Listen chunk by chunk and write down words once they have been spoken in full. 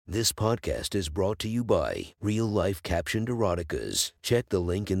This podcast is brought to you by Real Life Captioned Eroticas. Check the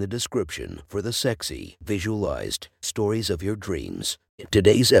link in the description for the sexy, visualized stories of your dreams.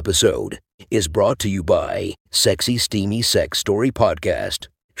 Today's episode is brought to you by Sexy Steamy Sex Story Podcast.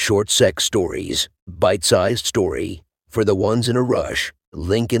 Short sex stories, bite-sized story for the ones in a rush.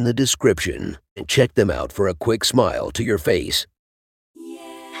 Link in the description. Check them out for a quick smile to your face.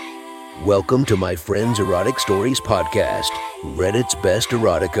 Welcome to my friend's Erotic Stories podcast, Reddit's Best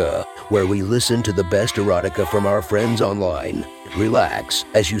Erotica, where we listen to the best erotica from our friends online. Relax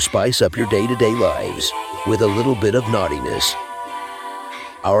as you spice up your day-to-day lives with a little bit of naughtiness.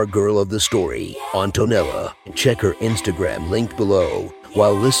 Our girl of the story, Antonella, check her Instagram linked below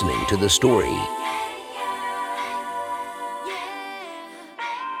while listening to the story.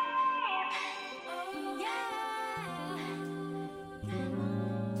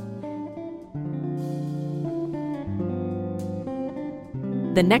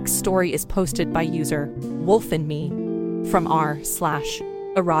 The next story is posted by user Wolf and Me from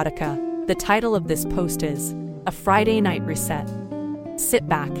r/erotica. The title of this post is A Friday Night Reset. Sit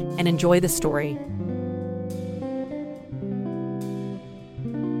back and enjoy the story.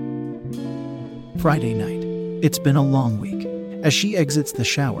 Friday night. It's been a long week. As she exits the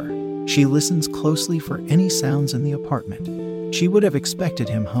shower, she listens closely for any sounds in the apartment. She would have expected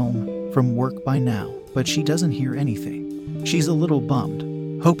him home from work by now, but she doesn't hear anything. She's a little bummed,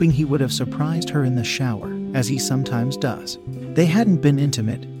 hoping he would have surprised her in the shower, as he sometimes does. They hadn't been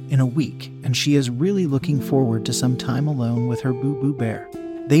intimate in a week, and she is really looking forward to some time alone with her boo-boo bear.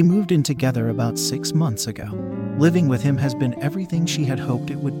 They moved in together about 6 months ago. Living with him has been everything she had hoped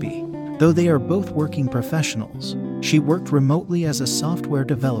it would be. Though they are both working professionals, she worked remotely as a software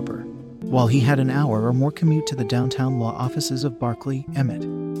developer, while he had an hour or more commute to the downtown law offices of Barclay, Emmett,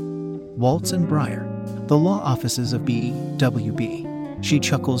 Waltz, and Breyer, the law offices of BWB. She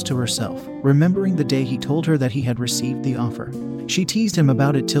chuckles to herself, remembering the day he told her that he had received the offer. She teased him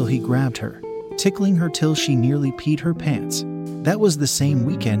about it till he grabbed her, tickling her till she nearly peed her pants. That was the same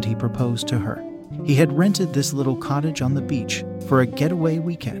weekend he proposed to her. He had rented this little cottage on the beach for a getaway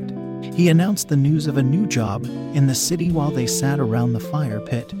weekend. He announced the news of a new job in the city while they sat around the fire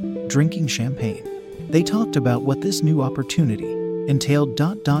pit, drinking champagne. They talked about what this new opportunity entailed.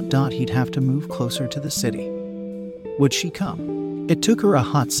 He'd have to move closer to the city. Would she come? It took her a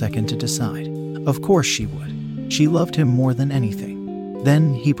hot second to decide. Of course she would. She loved him more than anything.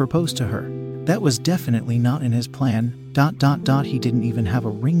 Then he proposed to her. That was definitely not in his plan. He didn't even have a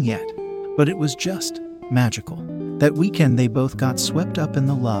ring yet. But it was just magical. That weekend they both got swept up in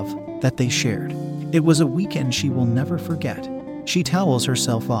the love that they shared. It was a weekend she will never forget. She towels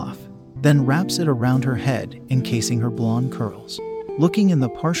herself off, then wraps it around her head, encasing her blonde curls. Looking in the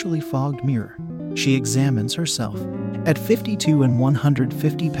partially fogged mirror, she examines herself. At 52 and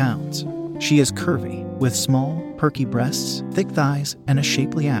 150 pounds, she is curvy, with small, perky breasts, thick thighs, and a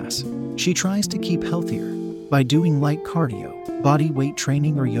shapely ass. She tries to keep healthier by doing light cardio, body weight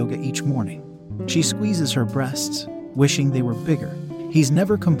training, or yoga each morning. She squeezes her breasts, wishing they were bigger. He's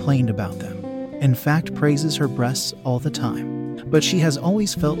never complained about them. In fact, praises her breasts all the time. But she has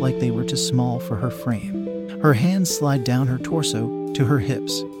always felt like they were too small for her frame. Her hands slide down her torso to her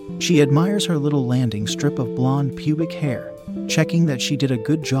hips. She admires her little landing strip of blonde pubic hair, checking that she did a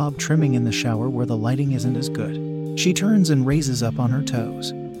good job trimming in the shower where the lighting isn't as good. She turns and raises up on her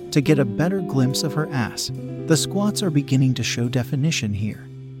toes to get a better glimpse of her ass. The squats are beginning to show definition here.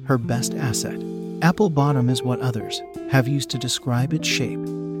 Her best asset. Apple bottom is what others have used to describe its shape.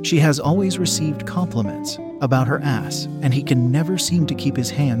 She has always received compliments about her ass, and he can never seem to keep his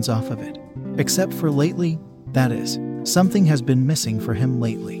hands off of it. Except for lately, that is. Something has been missing for him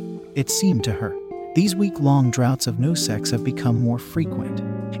lately. It seemed to her. These week-long droughts of no sex have become more frequent.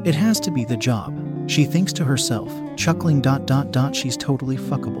 It has to be the job, she thinks to herself, chuckling. She's totally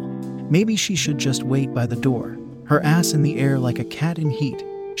fuckable. Maybe she should just wait by the door, her ass in the air like a cat in heat.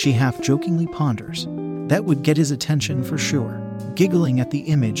 She half-jokingly ponders. That would get his attention for sure. Giggling at the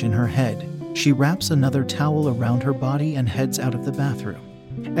image in her head, she wraps another towel around her body and heads out of the bathroom.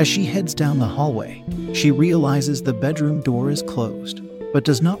 As she heads down the hallway, she realizes the bedroom door is closed, but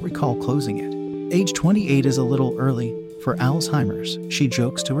does not recall closing it. Age 28 is a little early for Alzheimer's, she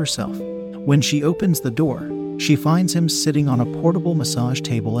jokes to herself. When she opens the door, she finds him sitting on a portable massage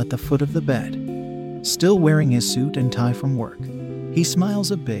table at the foot of the bed, still wearing his suit and tie from work. He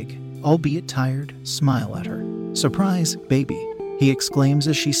smiles a big, albeit tired, smile at her. "Surprise, baby," he exclaims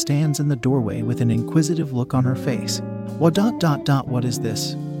as she stands in the doorway with an inquisitive look on her face. What is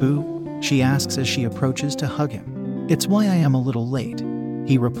this, boo?" she asks as she approaches to hug him. "It's why I am a little late,"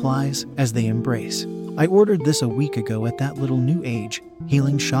 he replies as they embrace. "I ordered this a week ago at that little new age,"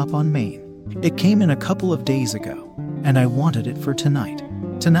 Healing Shop on Main. It came in a couple of days ago, and I wanted it for tonight.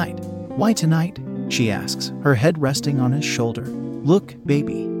 Tonight? Why tonight? She asks, her head resting on his shoulder. Look,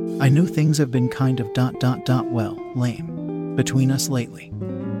 baby, I know things have been kind of lame between us lately.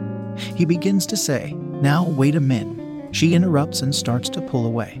 He begins to say, now wait a minute. She interrupts and starts to pull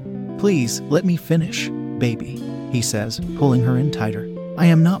away. Please, let me finish, baby, he says, pulling her in tighter. I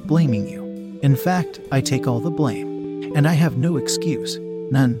am not blaming you. In fact, I take all the blame. And I have no excuse.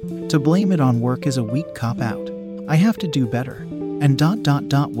 None. To blame it on work is a weak cop-out. I have to do better. And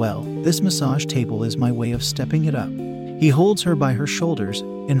well, this massage table is my way of stepping it up. He holds her by her shoulders,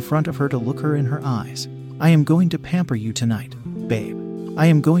 in front of her to look her in her eyes. I am going to pamper you tonight, babe. I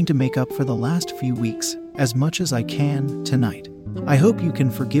am going to make up for the last few weeks, as much as I can, tonight. I hope you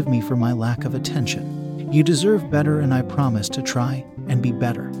can forgive me for my lack of attention. You deserve better, and I promise to try and be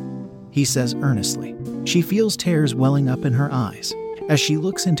better, he says earnestly. She feels tears welling up in her eyes. As she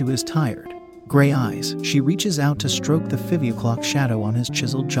looks into his tired, gray eyes, she reaches out to stroke the 5 o'clock shadow on his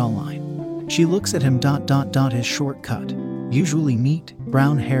chiseled jawline. She looks at him. His short cut, usually neat,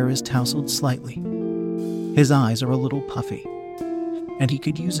 brown hair is tousled slightly. His eyes are a little puffy, and he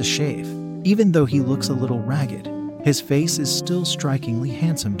could use a shave. Even though he looks a little ragged, his face is still strikingly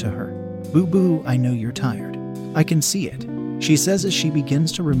handsome to her. Boo-boo, I know you're tired. I can see it, she says as she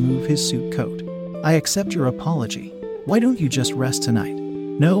begins to remove his suit coat. I accept your apology. Why don't you just rest tonight?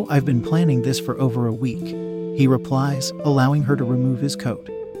 No, I've been planning this for over a week, he replies, allowing her to remove his coat.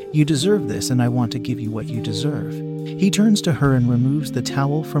 You deserve this, and I want to give you what you deserve. He turns to her and removes the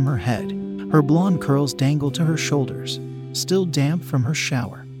towel from her head. Her blonde curls dangle to her shoulders, still damp from her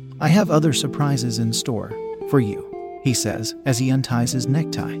shower. I have other surprises in store for you, he says as he unties his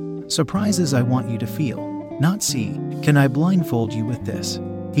necktie. Surprises I want you to feel, not see. Can I blindfold you with this?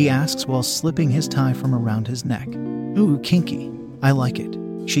 He asks while slipping his tie from around his neck. Ooh, kinky. I like it,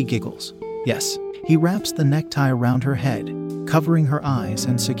 she giggles. Yes. He wraps the necktie around her head, covering her eyes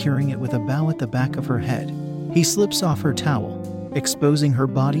and securing it with a bow at the back of her head. He slips off her towel, exposing her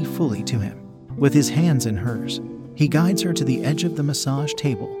body fully to him. With his hands in hers, he guides her to the edge of the massage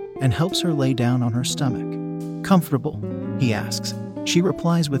table and helps her lay down on her stomach. Comfortable? He asks. She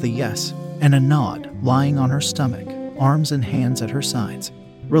replies with a yes and a nod, lying on her stomach, arms and hands at her sides.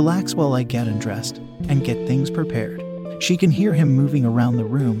 Relax while I get undressed and get things prepared. She can hear him moving around the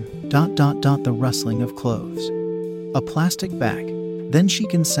room, the rustling of clothes. A plastic bag. Then she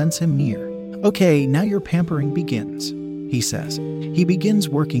can sense him near. Okay, now your pampering begins, he says. He begins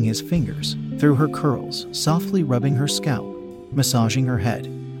working his fingers through her curls, softly rubbing her scalp, massaging her head.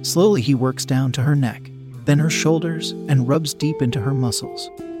 Slowly he works down to her neck, then her shoulders, and rubs deep into her muscles.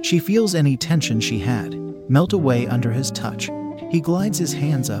 She feels any tension she had melt away under his touch. He glides his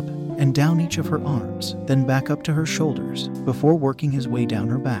hands up and down each of her arms, then back up to her shoulders, before working his way down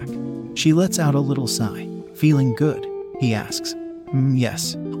her back. She lets out a little sigh. Feeling good? He asks.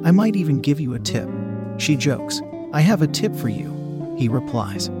 Yes. I might even give you a tip. She jokes. I have a tip for you, he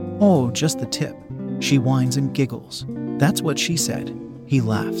replies. Oh, just the tip. She whines and giggles. That's what she said. He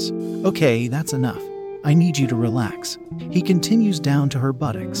laughs. Okay, that's enough. I need you to relax. He continues down to her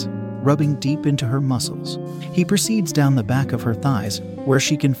buttocks, rubbing deep into her muscles. He proceeds down the back of her thighs, where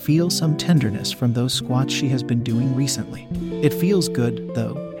she can feel some tenderness from those squats she has been doing recently. It feels good,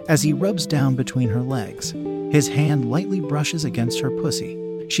 though, as he rubs down between her legs. His hand lightly brushes against her pussy.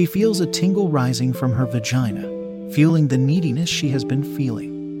 She feels a tingle rising from her vagina, feeling the neediness she has been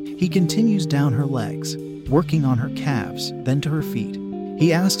feeling. He continues down her legs, working on her calves, then to her feet.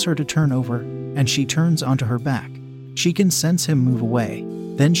 He asks her to turn over, and she turns onto her back. She can sense him move away.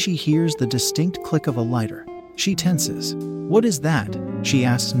 Then she hears the distinct click of a lighter. She tenses. What is that? She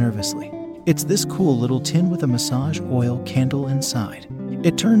asks nervously. It's this cool little tin with a massage oil candle inside.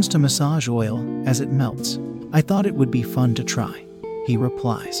 It turns to massage oil as it melts. I thought it would be fun to try, he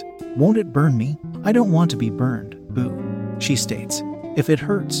replies. Won't it burn me? I don't want to be burned, boo, she states. If it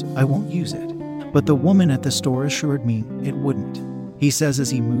hurts, I won't use it. But the woman at the store assured me it wouldn't, he says as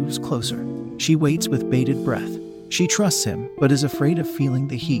he moves closer. She waits with bated breath. She trusts him, but is afraid of feeling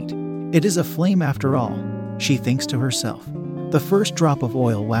the heat. It is a flame after all, she thinks to herself. The first drop of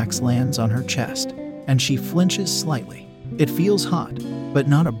oil wax lands on her chest, and she flinches slightly. It feels hot, but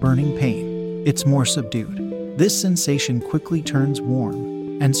not a burning pain. It's more subdued. This sensation quickly turns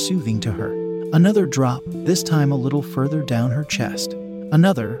warm and soothing to her. Another drop, this time a little further down her chest.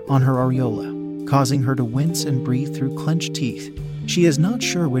 Another on her areola, causing her to wince and breathe through clenched teeth. She is not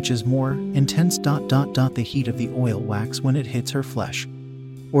sure which is more intense. The heat of the oil wax when it hits her flesh,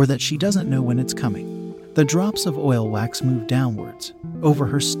 or that she doesn't know when it's coming. The drops of oil wax move downwards, over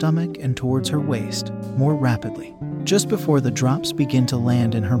her stomach and towards her waist, more rapidly. Just before the drops begin to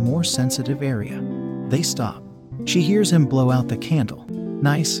land in her more sensitive area, they stop. She hears him blow out the candle.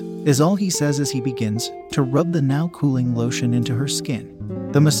 "Nice," is all he says as he begins to rub the now cooling lotion into her skin.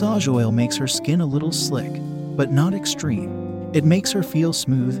 The massage oil makes her skin a little slick, but not extreme. It makes her feel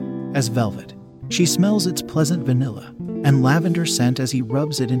smooth as velvet. She smells its pleasant vanilla and lavender scent as he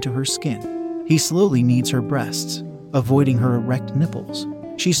rubs it into her skin. He slowly kneads her breasts, avoiding her erect nipples.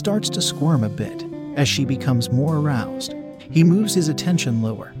 She starts to squirm a bit as she becomes more aroused. He moves his attention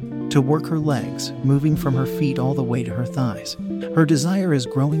lower to work her legs, moving from her feet all the way to her thighs. Her desire is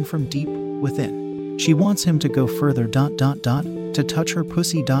growing from deep within. She wants him to go further ... to touch her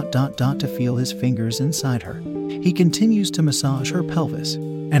pussy ... to feel his fingers inside her. He continues to massage her pelvis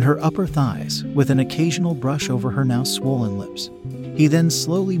and her upper thighs with an occasional brush over her now swollen lips. He then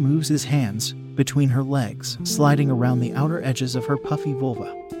slowly moves his hands between her legs, sliding around the outer edges of her puffy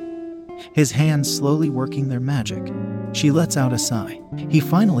vulva. His hands slowly working their magic. She lets out a sigh. He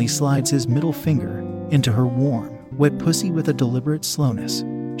finally slides his middle finger into her warm, wet pussy with a deliberate slowness.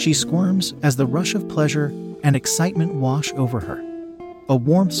 She squirms as the rush of pleasure and excitement wash over her, a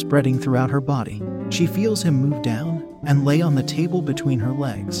warmth spreading throughout her body. She feels him move down and lay on the table between her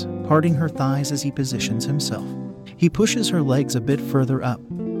legs, parting her thighs as he positions himself. He pushes her legs a bit further up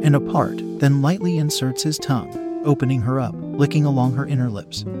and apart, then lightly inserts his tongue, opening her up, licking along her inner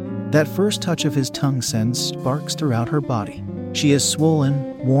lips. That first touch of his tongue sends sparks throughout her body. She is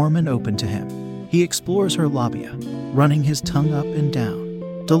swollen, warm, and open to him. He explores her labia, running his tongue up and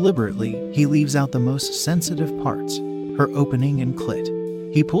down. Deliberately, he leaves out the most sensitive parts, her opening and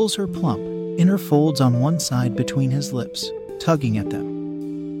clit. He pulls her plump inner folds on one side between his lips, tugging at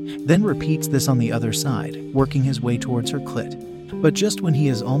them. Then repeats this on the other side, working his way towards her clit. But just when he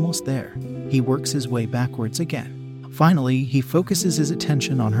is almost there, he works his way backwards again. Finally, he focuses his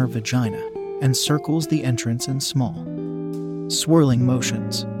attention on her vagina and circles the entrance in small, swirling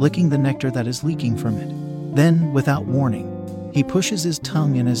motions, licking the nectar that is leaking from it. Then, without warning, he pushes his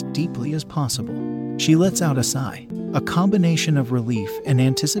tongue in as deeply as possible. She lets out a sigh, a combination of relief and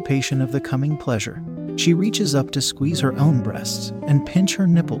anticipation of the coming pleasure. She reaches up to squeeze her own breasts and pinch her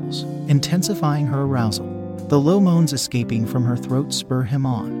nipples, intensifying her arousal. The low moans escaping from her throat spur him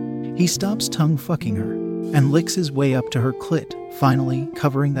on. He stops tongue fucking her and licks his way up to her clit, finally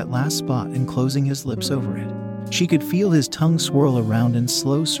covering that last spot and closing his lips over it. She could feel his tongue swirl around in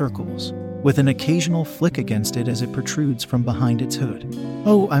slow circles, with an occasional flick against it as it protrudes from behind its hood.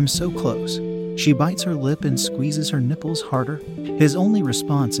 "Oh, I'm so close." She bites her lip and squeezes her nipples harder. His only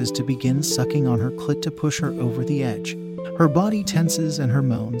response is to begin sucking on her clit to push her over the edge. Her body tenses and her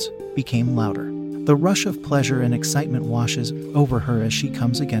moans became louder. The rush of pleasure and excitement washes over her as she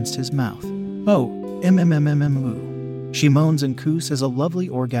comes against his mouth. "Oh, mmmmmmoo." She moans and coos as a lovely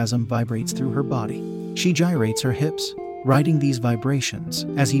orgasm vibrates through her body. She gyrates her hips, riding these vibrations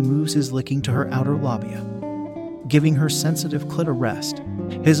as he moves his licking to her outer labia, giving her sensitive clit a rest.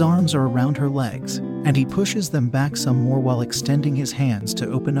 His arms are around her legs, and he pushes them back some more while extending his hands to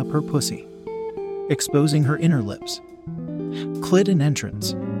open up her pussy, exposing her inner lips, clit, and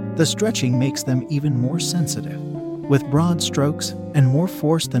entrance. The stretching makes them even more sensitive. With broad strokes and more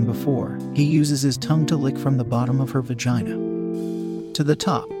force than before, he uses his tongue to lick from the bottom of her vagina to the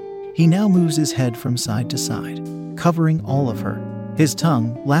top. He now moves his head from side to side, covering all of her. His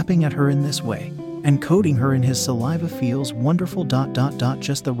tongue, lapping at her in this way and coating her in his saliva, feels wonderful.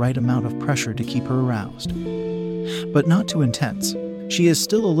 Just the right amount of pressure to keep her aroused, but not too intense. She is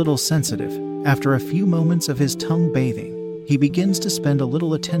still a little sensitive. After a few moments of his tongue bathing, he begins to spend a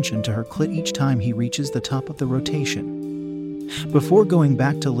little attention to her clit each time he reaches the top of the rotation, before going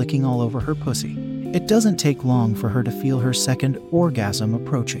back to licking all over her pussy. It doesn't take long for her to feel her second orgasm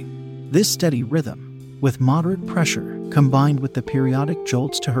approaching. This steady rhythm, with moderate pressure, combined with the periodic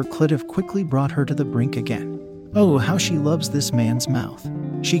jolts to her clit, have quickly brought her to the brink again. Oh, how she loves this man's mouth.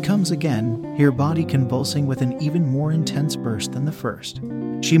 She comes again, her body convulsing with an even more intense burst than the first.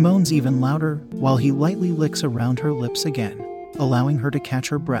 She moans even louder while he lightly licks around her lips again, allowing her to catch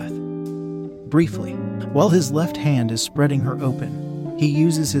her breath. Briefly, while his left hand is spreading her open, he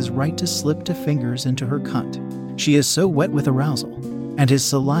uses his right to slip 2 fingers into her cunt. She is so wet with arousal and his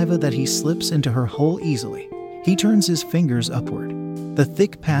saliva that he slips into her hole easily. He turns his fingers upward, the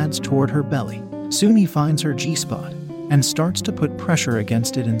thick pads toward her belly. Soon he finds her G-spot and starts to put pressure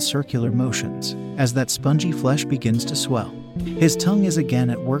against it in circular motions as that spongy flesh begins to swell. His tongue is again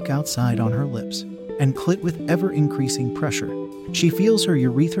at work outside on her lips and clit with ever-increasing pressure. She feels her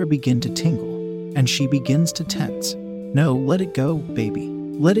urethra begin to tingle, and she begins to tense. "No, let it go, baby.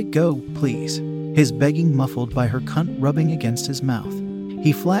 Let it go, please." His begging muffled by her cunt rubbing against his mouth.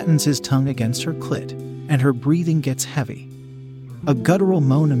 He flattens his tongue against her clit and her breathing gets heavy. A guttural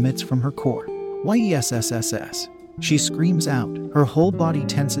moan emits from her core. "Yesss." She screams out, her whole body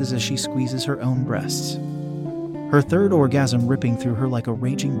tenses as she squeezes her own breasts. Her third orgasm ripping through her like a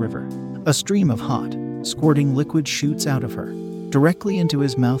raging river. A stream of hot, squirting liquid shoots out of her, directly into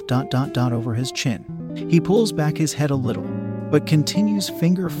his mouth ... over his chin. He pulls back his head a little, but continues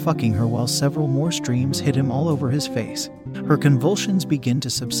finger fucking her while several more streams hit him all over his face. Her convulsions begin to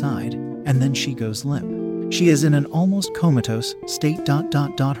subside, and then she goes limp. She is in an almost comatose state ...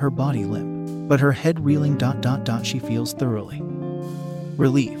 her body limp, but her head reeling ... she feels thoroughly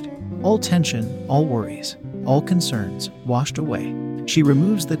relieved. All tension, all worries, all concerns washed away. She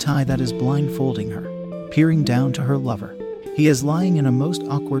removes the tie that is blindfolding her, peering down to her lover. He is lying in a most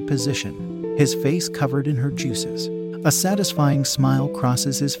awkward position, his face covered in her juices. A satisfying smile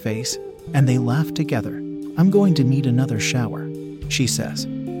crosses his face, and they laugh together. "I'm going to need another shower," she says.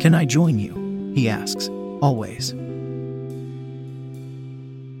 "Can I join you?" he asks. "Always."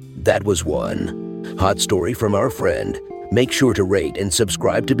 That was one hot story from our friend. Make sure to rate and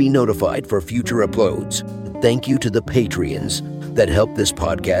subscribe to be notified for future uploads. Thank you to the Patreons that help this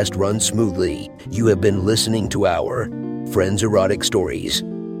podcast run smoothly. You have been listening to our Friends Erotic Stories.